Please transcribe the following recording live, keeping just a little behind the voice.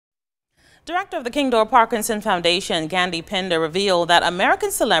Director of the Kingdor Parkinson Foundation, Gandhi Pinder, revealed that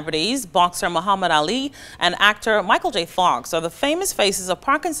American celebrities, boxer Muhammad Ali and actor Michael J. Fox, are the famous faces of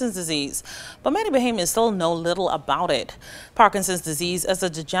Parkinson's disease, but many Bahamians still know little about it. Parkinson's disease is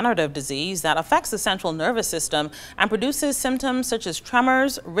a degenerative disease that affects the central nervous system and produces symptoms such as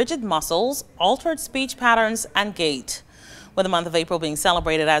tremors, rigid muscles, altered speech patterns, and gait. With the month of April being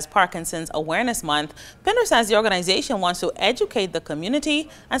celebrated as Parkinson's Awareness Month, Pinder says the organization wants to educate the community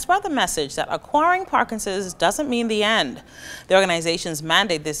and spread the message that acquiring Parkinson's doesn't mean the end. The organization's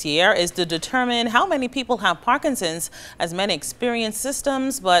mandate this year is to determine how many people have Parkinson's, as many experience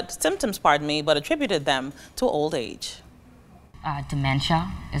symptoms, but attributed them to old age.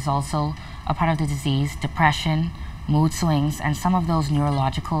 Dementia is also a part of the disease, depression, mood swings, and some of those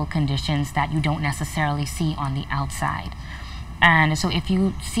neurological conditions that you don't necessarily see on the outside. And so if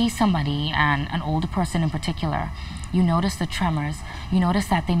you see somebody, and an older person in particular, you notice the tremors, you notice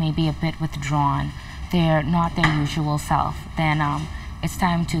that they may be a bit withdrawn, they're not their usual self, then it's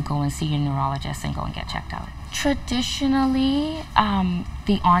time to go and see your neurologist and go and get checked out. Traditionally,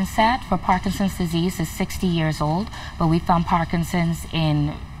 the onset for Parkinson's disease is 60 years old, but we found Parkinson's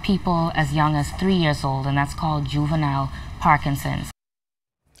in people as young as 3 years old, and that's called juvenile Parkinson's.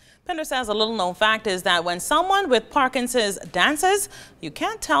 Pinder says a little-known fact is that when someone with Parkinson's dances, you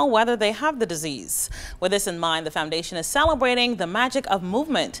can't tell whether they have the disease. With this in mind, the foundation is celebrating the magic of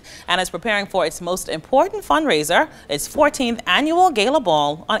movement and is preparing for its most important fundraiser, its 14th annual Gala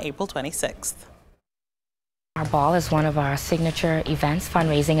Ball on April 26th. Our ball is one of our signature events,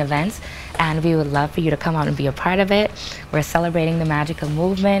 fundraising events, and we would love for you to come out and be a part of it. We're celebrating the magic of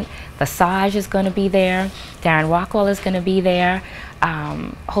movement. Visage is going to be there. Darren Rockwell is going to be there,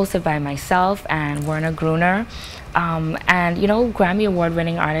 hosted by myself and Werner Gruner. And you know, Grammy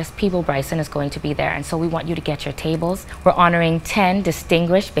Award-winning artist Peeble Bryson is going to be there, and so we want you to get your tables. We're honoring 10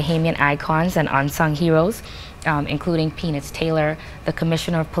 distinguished Bahamian icons and unsung heroes, including Peanuts Taylor, the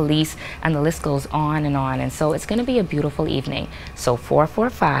Commissioner of Police, and the list goes on. And so it's going to be a beautiful evening. So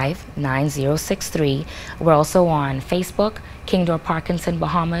 445-9063. We're also on Facebook, Kingdor Parkinson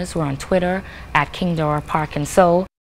Bahamas. We're on Twitter at Kingdor Parkinson.